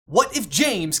What if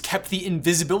James kept the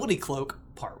invisibility cloak?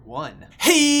 Part 1.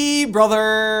 Hey,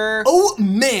 brother! Oh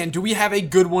man, do we have a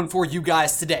good one for you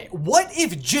guys today. What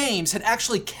if James had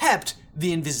actually kept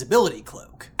the invisibility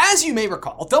cloak? As you may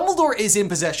recall, Dumbledore is in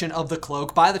possession of the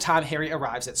cloak by the time Harry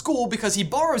arrives at school because he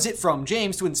borrows it from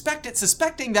James to inspect it,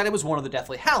 suspecting that it was one of the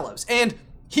Deathly Hallows. And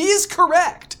he is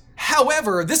correct.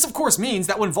 However, this of course means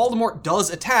that when Voldemort does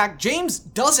attack, James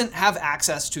doesn't have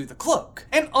access to the cloak.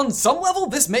 And on some level,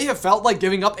 this may have felt like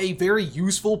giving up a very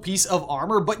useful piece of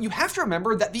armor, but you have to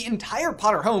remember that the entire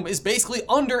Potter home is basically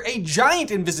under a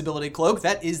giant invisibility cloak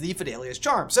that is the Fidelius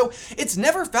charm. So it's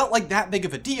never felt like that big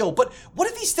of a deal, but what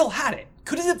if he still had it?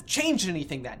 Could it have changed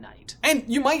anything that night? And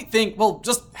you might think, well,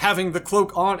 just having the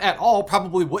cloak on at all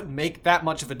probably wouldn't make that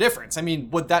much of a difference. I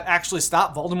mean, would that actually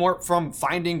stop Voldemort from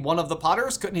finding one of the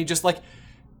Potters? Couldn't he just, like,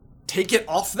 take it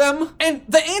off them? And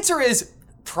the answer is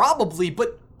probably,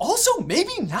 but also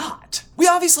maybe not. We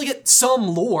obviously get some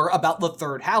lore about the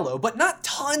Third Hallow, but not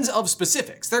tons of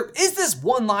specifics. There is this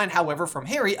one line, however, from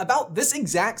Harry about this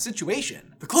exact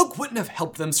situation. The cloak wouldn't have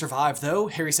helped them survive, though,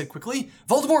 Harry said quickly.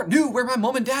 Voldemort knew where my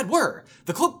mom and dad were.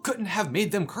 The cloak couldn't have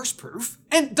made them curse-proof.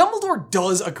 And Dumbledore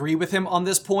does agree with him on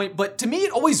this point, but to me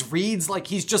it always reads like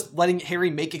he's just letting Harry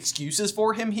make excuses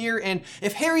for him here, and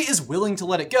if Harry is willing to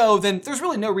let it go, then there's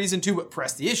really no reason to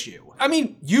press the issue. I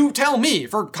mean, you tell me.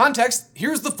 For context,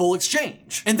 here's the full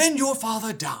exchange. And then your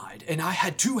father died, and I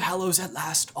had 2 Hallows at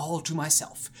last, all to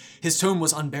myself. His tone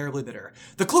was unbearably bitter.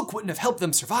 The cloak wouldn't have helped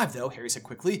them survive, though, Harry said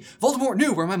quickly. Voldemort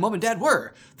knew where my mom and dad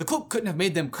were. The cloak couldn't have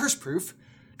made them curse-proof.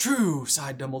 True,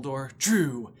 sighed Dumbledore,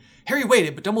 true. Harry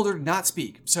waited, but Dumbledore did not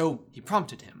speak, so he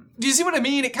prompted him. Do you see what I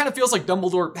mean? It kind of feels like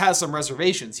Dumbledore has some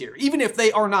reservations here. Even if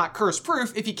they are not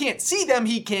curse-proof, if he can't see them,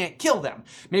 he can't kill them.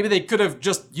 Maybe they could have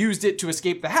just used it to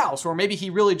escape the house, or maybe he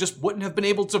really just wouldn't have been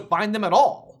able to find them at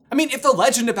all. I mean, if the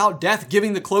legend about Death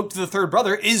giving the cloak to the third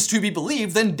brother is to be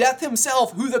believed, then Death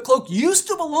himself, who the cloak used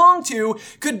to belong to,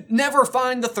 could never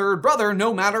find the third brother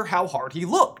no matter how hard he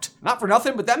looked. Not for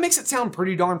nothing, but that makes it sound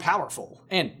pretty darn powerful.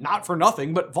 And not for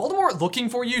nothing, but Voldemort looking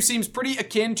for you seems pretty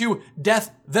akin to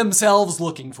Death themselves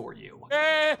looking for you.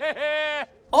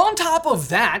 On top of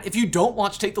that, if you don't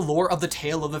want to take the lore of the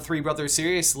Tale of the Three Brothers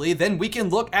seriously, then we can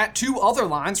look at 2 other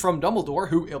lines from Dumbledore,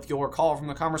 who, if you'll recall from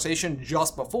the conversation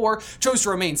just before, chose to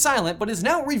remain silent, but is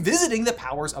now revisiting the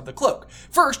powers of the cloak.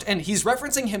 First, and he's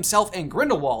referencing himself and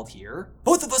Grindelwald here,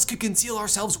 both of us could conceal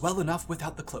ourselves well enough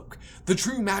without the cloak. The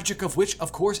true magic of which,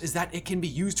 of course, is that it can be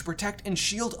used to protect and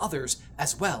shield others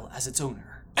as well as its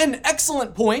owner. An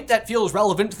excellent point that feels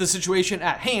relevant to the situation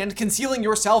at hand. Concealing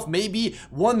yourself may be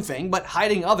one thing, but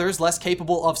hiding others less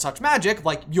capable of such magic,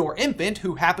 like your infant,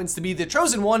 who happens to be the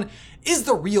chosen one, is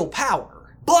the real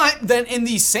power. But then in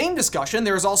the same discussion,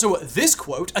 there is also this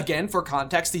quote. Again, for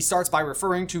context, he starts by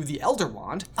referring to the Elder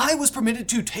Wand. I was permitted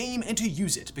to tame and to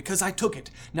use it because I took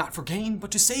it, not for gain, but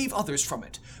to save others from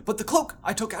it. But the cloak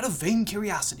I took out of vain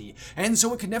curiosity, and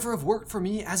so it could never have worked for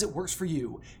me as it works for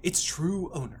you, its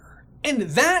true owner. And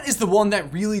that is the one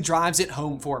that really drives it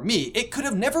home for me. It could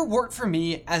have never worked for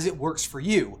me as it works for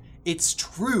you, its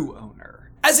true owner.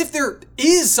 As if there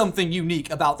is something unique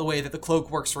about the way that the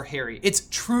cloak works for Harry, its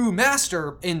true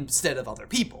master instead of other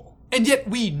people. And yet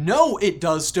we know it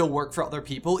does still work for other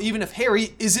people, even if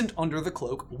Harry isn't under the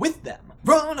cloak with them.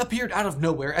 Ron appeared out of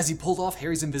nowhere as he pulled off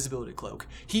Harry's invisibility cloak.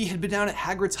 He had been down at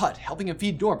Hagrid's hut helping him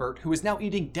feed Norbert, who is now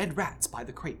eating dead rats by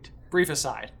the crate. Brief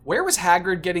aside, where was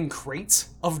Hagrid getting crates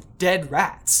of dead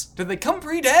rats? Did they come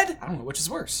pre-dead? I don't know which is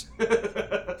worse.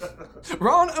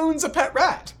 Ron owns a pet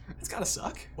rat. It's gotta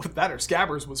suck. What that or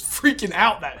Scabbers was freaking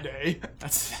out that day.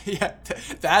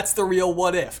 That's the real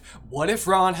what if. What if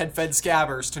Ron had fed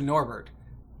Scabbers to Norbert?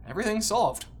 Everything's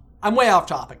solved. I'm way off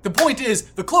topic. The point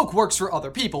is, the cloak works for other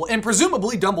people, and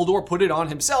presumably Dumbledore put it on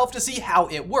himself to see how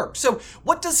it works. So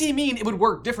what does he mean it would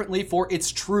work differently for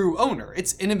its true owner?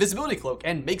 It's an invisibility cloak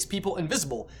and makes people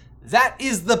invisible. That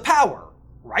is the power,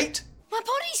 right? My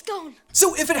body's gone.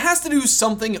 So if it has to do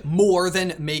something more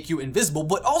than make you invisible,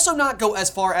 but also not go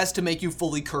as far as to make you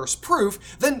fully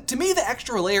curse-proof, then to me the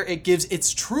extra layer it gives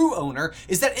its true owner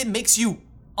is that it makes you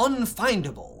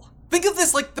unfindable. Think of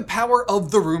this like the power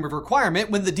of the Room of Requirement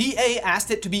when the DA asked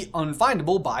it to be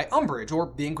unfindable by Umbridge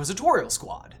or the Inquisitorial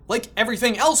Squad. Like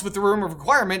everything else with the Room of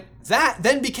Requirement, that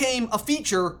then became a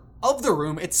feature of the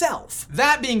room itself.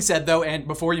 That being said though, and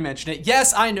before you mention it,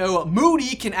 yes, I know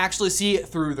Moody can actually see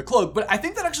through the cloak, but I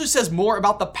think that actually says more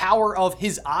about the power of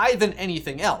his eye than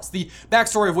anything else, the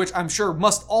backstory of which I'm sure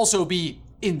must also be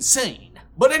insane.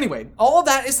 But anyway, all of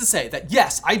that is to say that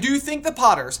yes, I do think the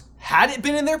Potters, had it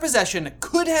been in their possession,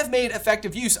 could have made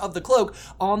effective use of the cloak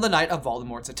on the night of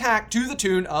Voldemort's attack to the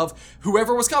tune of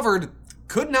whoever was covered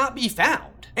could not be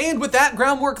found. And with that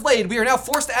groundwork laid, we are now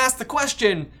forced to ask the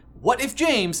question, what if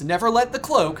James never lent the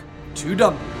cloak to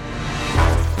Dumbledore?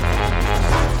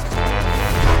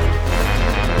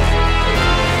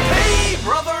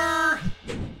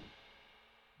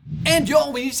 And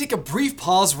y'all, we need to take a brief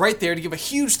pause right there to give a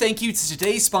huge thank you to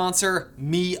today's sponsor,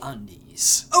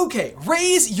 MeUndies. Okay,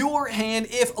 raise your hand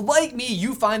if, like me,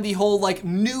 you find the whole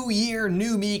new year,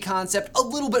 new me concept a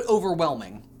little bit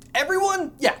overwhelming.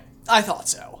 Everyone? Yeah, I thought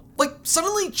so.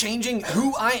 Suddenly changing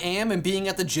who I am and being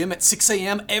at the gym at 6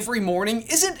 a.m. every morning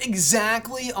isn't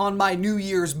exactly on my New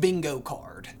Year's bingo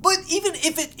card. But even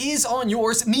if it is on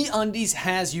yours, MeUndies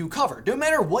has you covered. No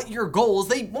matter what your goals,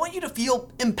 they want you to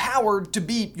feel empowered to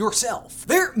be yourself.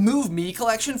 Their Move Me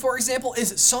collection, for example,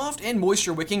 is soft and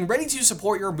moisture wicking, ready to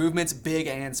support your movements big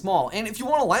and small. And if you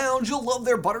want to lounge, you'll love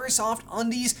their buttery soft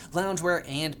undies, loungewear,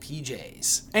 and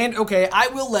PJs. And okay, I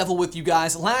will level with you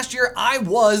guys. Last year, I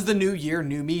was the New Year,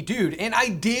 New Me dude, and I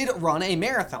did run a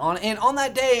marathon. And on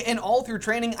that day and all through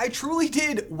training, I truly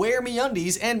did wear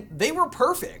MeUndies, and they were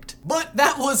perfect. But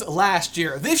that was last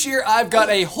year. This year, I've got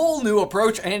a whole new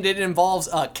approach, and it involves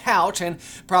a couch and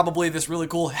probably this really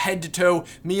cool head-to-toe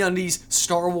MeUndies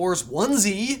Star Wars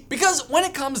onesie. Because when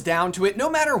it comes down to it, no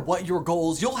matter what your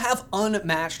goals, you'll have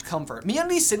unmatched comfort.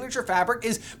 MeUndies' signature fabric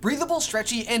is breathable,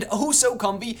 stretchy, and oh so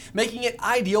comfy, making it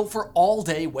ideal for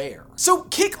all-day wear. So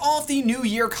kick off the new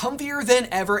year comfier than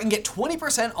ever and get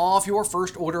 20% off your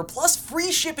first order plus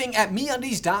free shipping at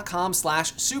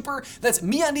MeUndies.com/super. That's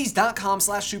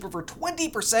MeUndies.com/super for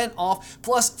 20% off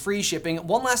plus free shipping.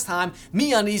 One last time,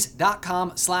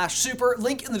 MeUndies.com/super.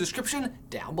 Link in the description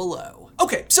down below.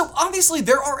 Okay, so obviously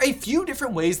there are a few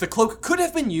different ways the cloak could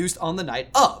have been used on the night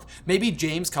of. Maybe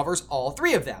James covers all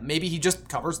three of them. Maybe he just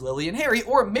covers Lily and Harry,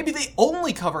 or maybe they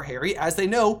only cover Harry as they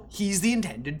know he's the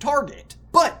intended target.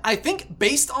 But I think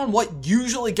based on what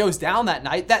usually goes down that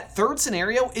night, that third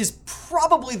scenario is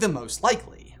probably the most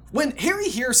likely. When Harry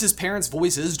hears his parents'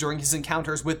 voices during his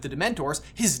encounters with the Dementors,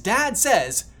 his dad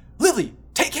says, "Lily,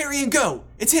 take Harry and go.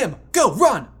 It's him. Go,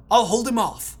 run. I'll hold him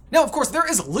off." Now, of course, there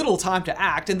is little time to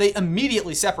act, and they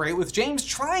immediately separate, with James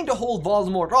trying to hold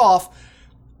Voldemort off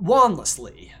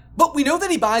wandlessly. But we know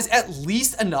that he buys at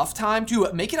least enough time to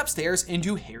make it upstairs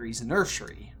into Harry's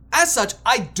nursery. As such,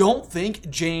 I don't think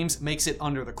James makes it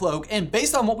under the cloak, and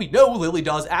based on what we know Lily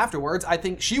does afterwards, I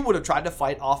think she would have tried to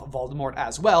fight off Voldemort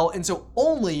as well, and so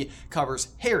only covers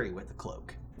Harry with the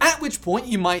cloak. At which point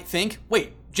you might think,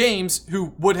 wait, James,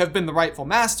 who would have been the rightful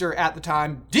master at the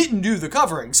time, didn't do the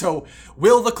covering, so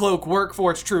will the cloak work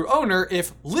for its true owner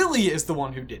if Lily is the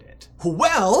one who did it?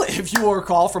 Well, if you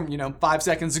recall from, 5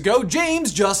 seconds ago,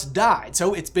 James just died,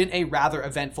 so it's been a rather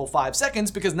eventful 5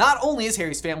 seconds because not only is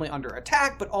Harry's family under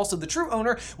attack, but also the true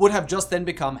owner would have just then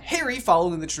become Harry,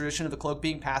 following the tradition of the cloak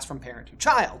being passed from parent to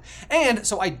child. And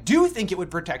so I do think it would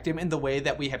protect him in the way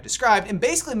that we have described and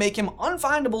basically make him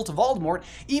unfindable to Voldemort,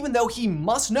 even though he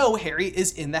must know Harry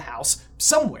is in the house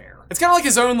somewhere. It's kind of like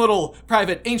his own little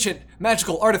private, ancient,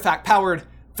 magical artifact-powered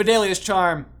Fidelius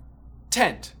charm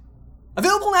tent.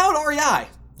 Available now at REI.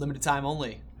 Limited time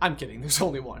only. I'm kidding, there's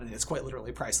only one, and it's quite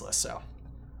literally priceless, so.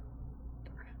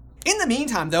 In the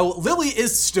meantime, though, Lily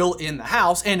is still in the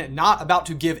house and not about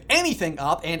to give anything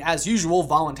up, and as usual,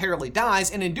 voluntarily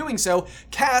dies, and in doing so,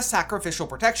 casts sacrificial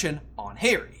protection on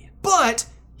Harry. But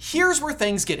here's where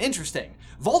things get interesting.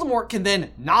 Voldemort can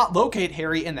then not locate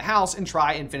Harry in the house and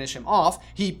try and finish him off.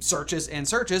 He searches and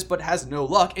searches, but has no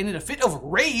luck, and in a fit of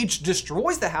rage,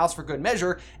 destroys the house for good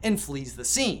measure and flees the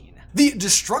scene. The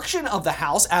destruction of the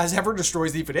house as ever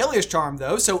destroys the Fidelius charm,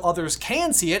 though, so others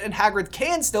can see it, and Hagrid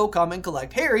can still come and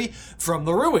collect Harry from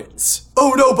the ruins.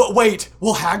 Oh no, but wait,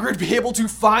 will Hagrid be able to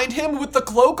find him with the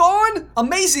cloak on?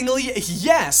 Amazingly,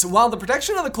 yes. While the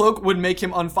protection of the cloak would make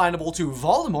him unfindable to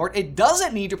Voldemort, it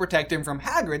doesn't need to protect him from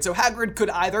Hagrid, so Hagrid could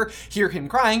either hear him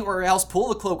crying or else pull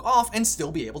the cloak off and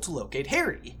still be able to locate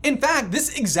Harry. In fact,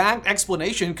 this exact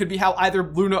explanation could be how either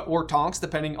Luna or Tonks,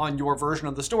 depending on your version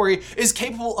of the story, is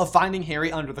capable of finding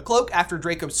Harry under the cloak after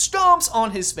Draco stomps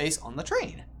on his face on the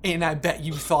train. And I bet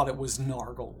you thought it was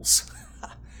Nargles.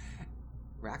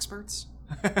 Raxperts?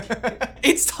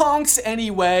 It's Tonks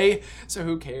anyway, so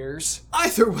who cares?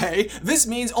 Either way, this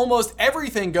means almost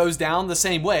everything goes down the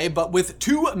same way, but with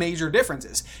two major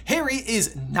differences. Harry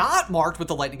is not marked with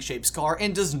the lightning-shaped scar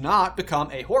and does not become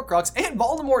a Horcrux, and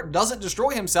Voldemort doesn't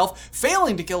destroy himself,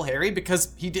 failing to kill Harry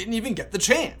because he didn't even get the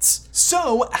chance.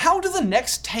 So, how do the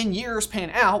next 10 years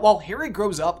pan out while Harry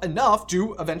grows up enough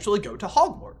to eventually go to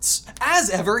Hogwarts? As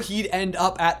ever, he'd end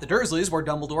up at the Dursleys, where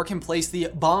Dumbledore can place the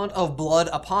bond of blood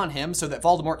upon him so that that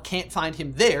Voldemort can't find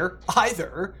him there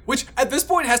either, which at this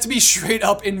point has to be straight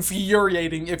up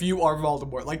infuriating if you are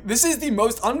Voldemort. Like, this is the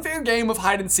most unfair game of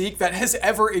hide and seek that has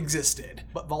ever existed.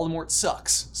 But Voldemort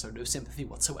sucks, so no sympathy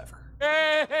whatsoever.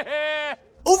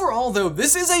 Overall, though,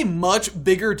 this is a much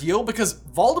bigger deal because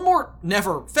Voldemort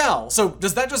never fell. So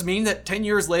does that just mean that 10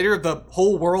 years later, the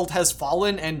whole world has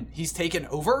fallen and he's taken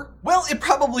over? Well, it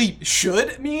probably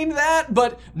should mean that,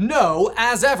 but no,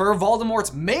 as ever,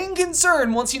 Voldemort's main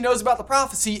concern once he knows about the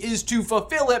prophecy is to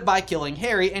fulfill it by killing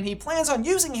Harry, and he plans on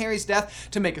using Harry's death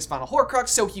to make his final Horcrux,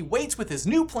 so he waits with his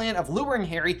new plan of luring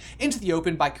Harry into the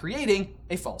open by creating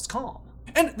a false calm.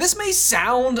 And this may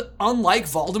sound unlike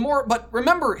Voldemort, but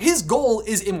remember, his goal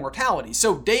is immortality,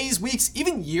 so days, weeks,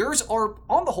 even years are,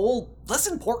 on the whole, less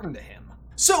important to him.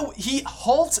 So he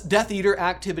halts Death Eater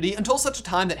activity until such a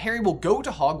time that Harry will go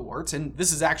to Hogwarts, and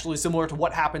this is actually similar to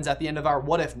what happens at the end of our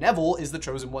What If Neville is the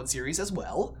Chosen One series as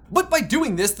well. But by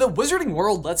doing this, the wizarding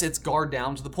world lets its guard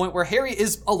down to the point where Harry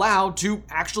is allowed to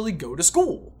actually go to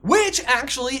school. Which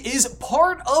actually is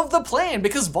part of the plan,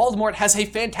 because Voldemort has a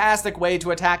fantastic way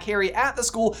to attack Harry at the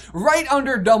school right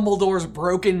under Dumbledore's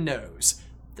broken nose: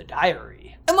 the diary.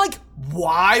 And like,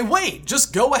 why wait?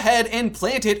 Just go ahead and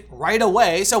plant it right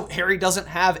away so Harry doesn't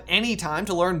have any time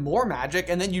to learn more magic,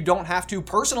 and then you don't have to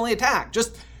personally attack.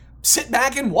 Just sit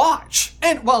back and watch.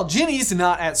 And while Ginny's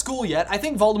not at school yet, I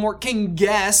think Voldemort can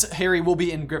guess Harry will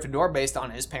be in Gryffindor based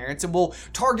on his parents, and will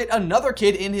target another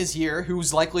kid in his year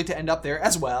who's likely to end up there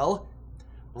as well: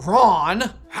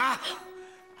 Ron. Ha!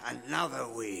 Another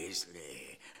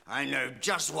Weasley. I know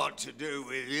just what to do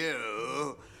with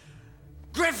you.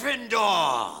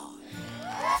 Gryffindor!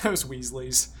 Those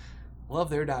Weasleys. Love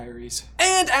their diaries.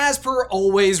 And as per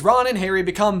always, Ron and Harry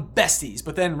become besties,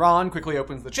 but then Ron quickly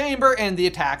opens the chamber and the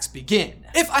attacks begin.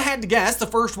 If I had to guess, the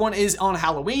first one is on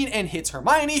Halloween and hits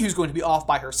Hermione, who's going to be off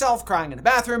by herself crying in the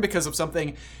bathroom because of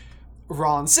something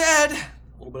Ron said.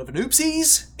 A little bit of an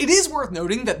oopsies. It is worth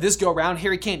noting that this go around,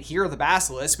 Harry can't hear the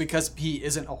basilisk because he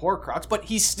isn't a Horcrux, but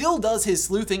he still does his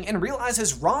sleuthing and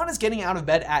realizes Ron is getting out of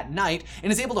bed at night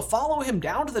and is able to follow him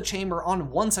down to the chamber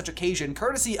on one such occasion,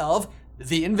 courtesy of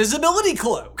the Invisibility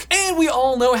Cloak. And we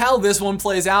all know how this one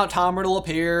plays out. Tom Riddle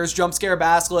appears, jump scare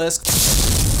basilisk,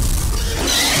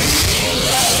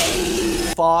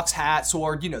 fox, hat,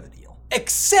 sword, you know the deal.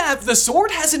 Except the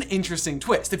sword has an interesting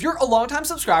twist. If you're a longtime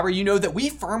subscriber, you know that we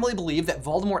firmly believe that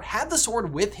Voldemort had the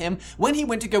sword with him when he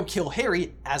went to go kill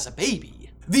Harry as a baby.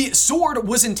 The sword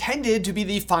was intended to be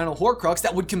the final Horcrux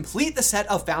that would complete the set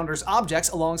of Founder's objects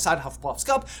alongside Hufflepuff's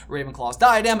cup, Ravenclaw's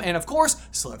diadem, and of course,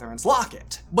 Slytherin's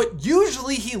locket. But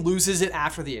usually he loses it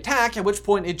after the attack, at which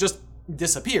point it just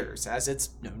disappears, as it's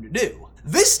known to do.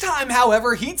 This time,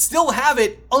 however, he'd still have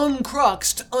it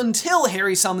uncruxed until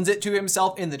Harry summons it to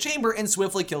himself in the chamber and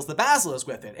swiftly kills the basilisk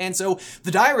with it. And so the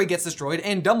diary gets destroyed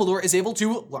and Dumbledore is able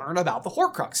to learn about the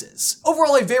Horcruxes.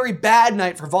 Overall, a very bad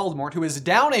night for Voldemort, who is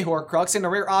down a Horcrux and a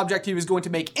rare object he was going to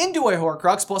make into a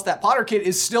Horcrux, plus that Potter kid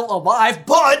is still alive,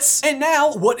 but... And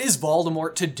now, what is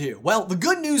Voldemort to do? Well, the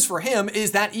good news for him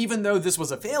is that even though this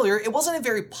was a failure, it wasn't a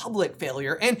very public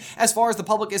failure, and as far as the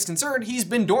public is concerned, he's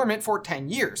been dormant for 10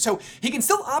 years, so he can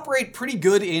still operate pretty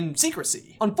good in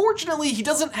secrecy. Unfortunately, he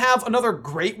doesn't have another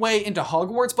great way into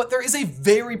Hogwarts, but there is a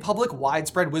very public,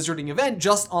 widespread wizarding event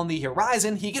just on the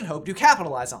horizon he can hope to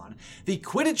capitalize on: the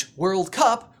Quidditch World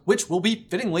Cup, which will be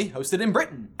fittingly hosted in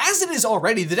Britain. As it is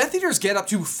already, the Death Eaters get up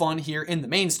to fun here in the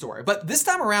main story, but this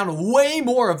time around, way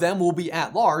more of them will be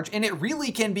at large, and it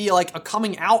really can be like a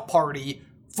coming out party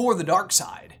for the dark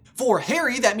side. For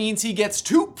Harry, that means he gets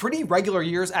 2 pretty regular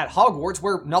years at Hogwarts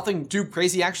where nothing too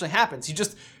crazy actually happens. He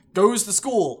just goes to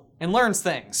school and learns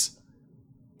things.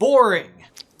 Boring.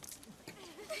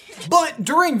 But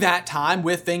during that time,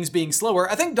 with things being slower,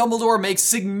 I think Dumbledore makes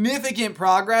significant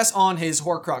progress on his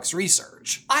Horcrux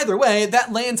research. Either way,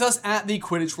 that lands us at the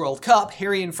Quidditch World Cup.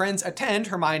 Harry and friends attend.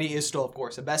 Hermione is still, of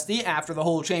course, a bestie after the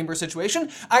whole chamber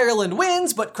situation. Ireland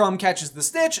wins, but Crumb catches the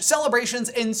snitch. Celebrations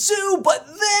ensue, but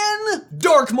then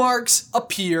dark marks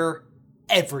appear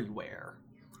everywhere.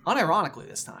 Unironically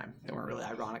this time. They weren't really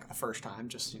ironic the first time,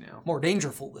 just, more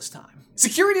dangerful this time.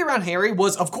 Security around Harry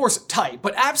was, of course, tight,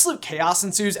 but absolute chaos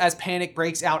ensues as panic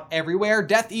breaks out everywhere.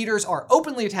 Death Eaters are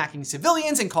openly attacking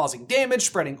civilians and causing damage,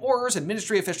 spreading orders, and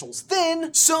ministry officials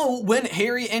thin. So when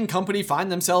Harry and company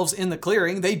find themselves in the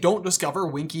clearing, they don't discover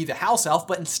Winky the house elf,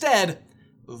 but instead,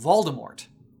 Voldemort.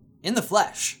 In the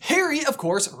flesh. Harry, of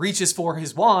course, reaches for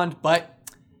his wand, but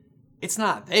it's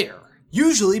not there.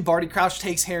 Usually, Barty Crouch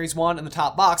takes Harry's wand in the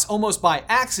top box almost by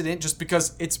accident just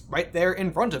because it's right there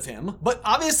in front of him. But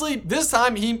obviously, this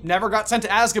time he never got sent to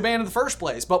Azkaban in the first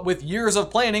place. But with years of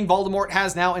planning, Voldemort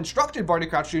has now instructed Barty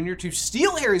Crouch Jr. to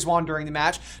steal Harry's wand during the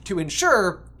match to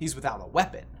ensure he's without a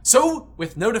weapon. So,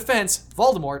 with no defense,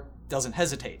 Voldemort doesn't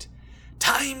hesitate.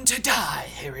 Time to die,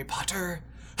 Harry Potter.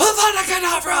 Avada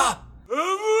Kedavra!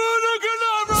 Avada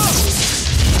Kedavra!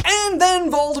 And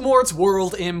then Voldemort's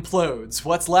world implodes.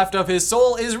 What's left of his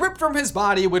soul is ripped from his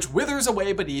body, which withers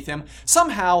away beneath him.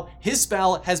 Somehow, his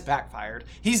spell has backfired.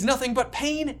 He's nothing but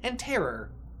pain and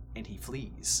terror, and he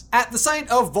flees. At the sight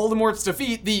of Voldemort's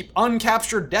defeat, the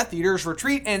uncaptured Death Eaters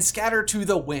retreat and scatter to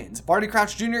the winds. Barty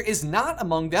Crouch Jr. is not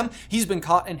among them. He's been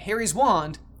caught, and Harry's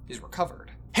wand is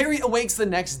recovered. Harry awakes the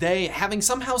next day, having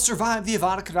somehow survived the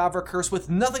Avada Kedavra curse with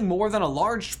nothing more than a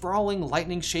large, sprawling,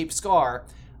 lightning-shaped scar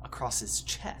across his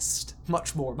chest.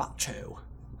 Much more macho.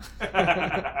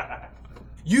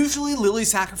 Usually,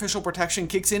 Lily's sacrificial protection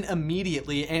kicks in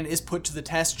immediately and is put to the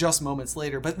test just moments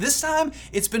later, but this time,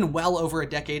 it's been well over a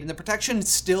decade and the protection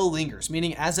still lingers,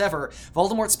 meaning, as ever,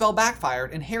 Voldemort's spell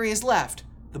backfired and Harry is left,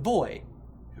 the boy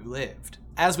who lived.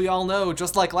 As we all know,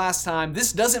 just like last time,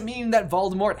 this doesn't mean that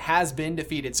Voldemort has been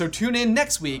defeated, so tune in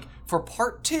next week for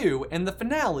part 2 and the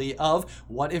finale of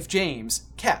What If James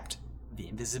Kept the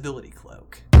Invisibility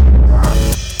Cloak.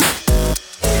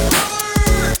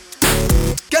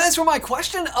 Guys, for my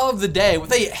question of the day,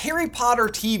 with a Harry Potter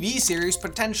TV series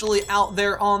potentially out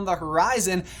there on the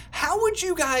horizon, how would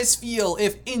you guys feel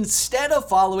if instead of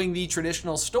following the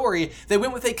traditional story, they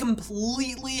went with a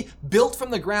completely built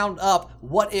from the ground up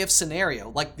what if scenario,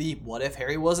 like the what if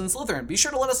Harry was in Slytherin? Be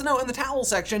sure to let us know in the towel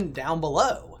section down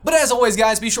below. But as always,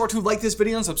 guys, be sure to like this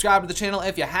video and subscribe to the channel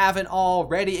if you haven't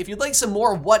already. If you'd like some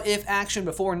more what if action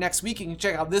before next week, you can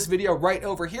check out this video right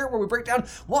over here where we break down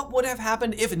what would have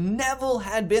happened if Neville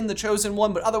had been the chosen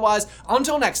one. But otherwise,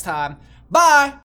 until next time, bye!